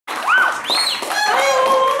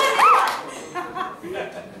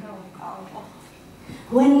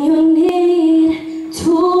When you need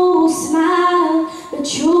to smile, but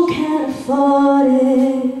you can't afford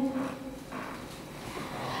it,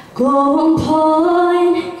 go and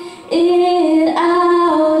point it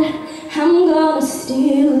out, I'm gonna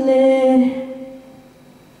steal it.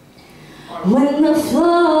 When the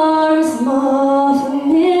floor is more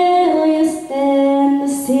familiar than the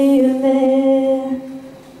ceiling,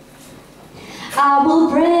 I will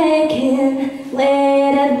break in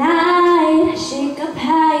late at night, shake up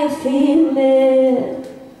how you feel it.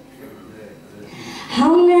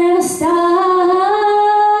 I'll never stop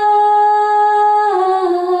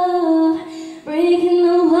breaking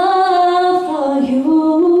the love for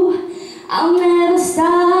you. I'll never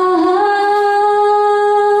stop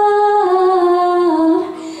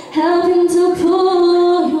helping to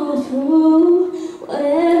pull you through.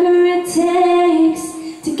 Whatever it takes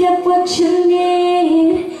to get what you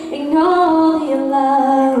need. Ignore the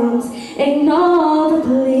alarms, ignore the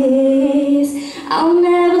police. I'll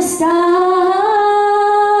never stop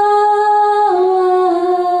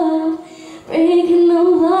breaking the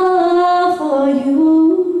love for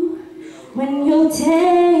you. When you're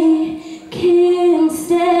taking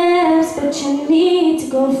steps, but you need to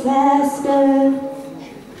go faster,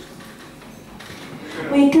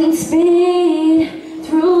 we can speed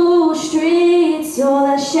through streets so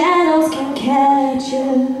that shadows can catch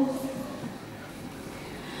you.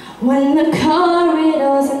 When the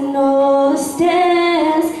corridors and all the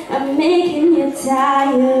stairs are making you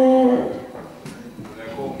tired,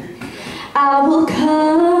 I will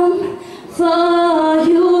come for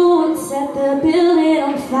you and set the building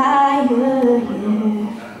on fire,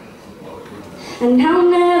 yeah. And I'll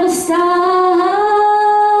never stop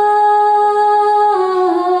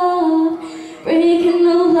breaking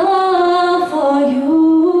the love for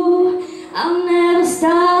you. I'll never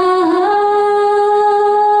stop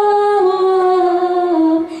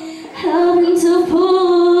helping to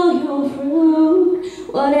pull you through.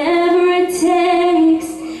 Whatever it takes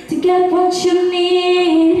to get what you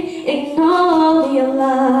need. Ignore the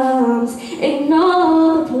alarms,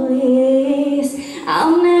 ignore the police.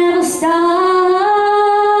 I'll never stop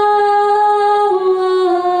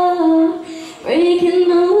breaking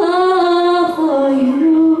the love for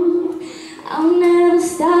you. I'll never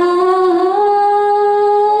stop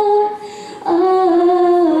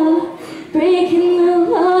breaking the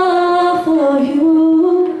love for you.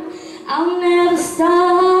 I'll never stop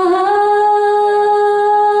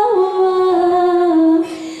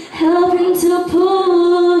helping to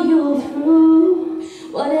pull you through.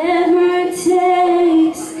 Whatever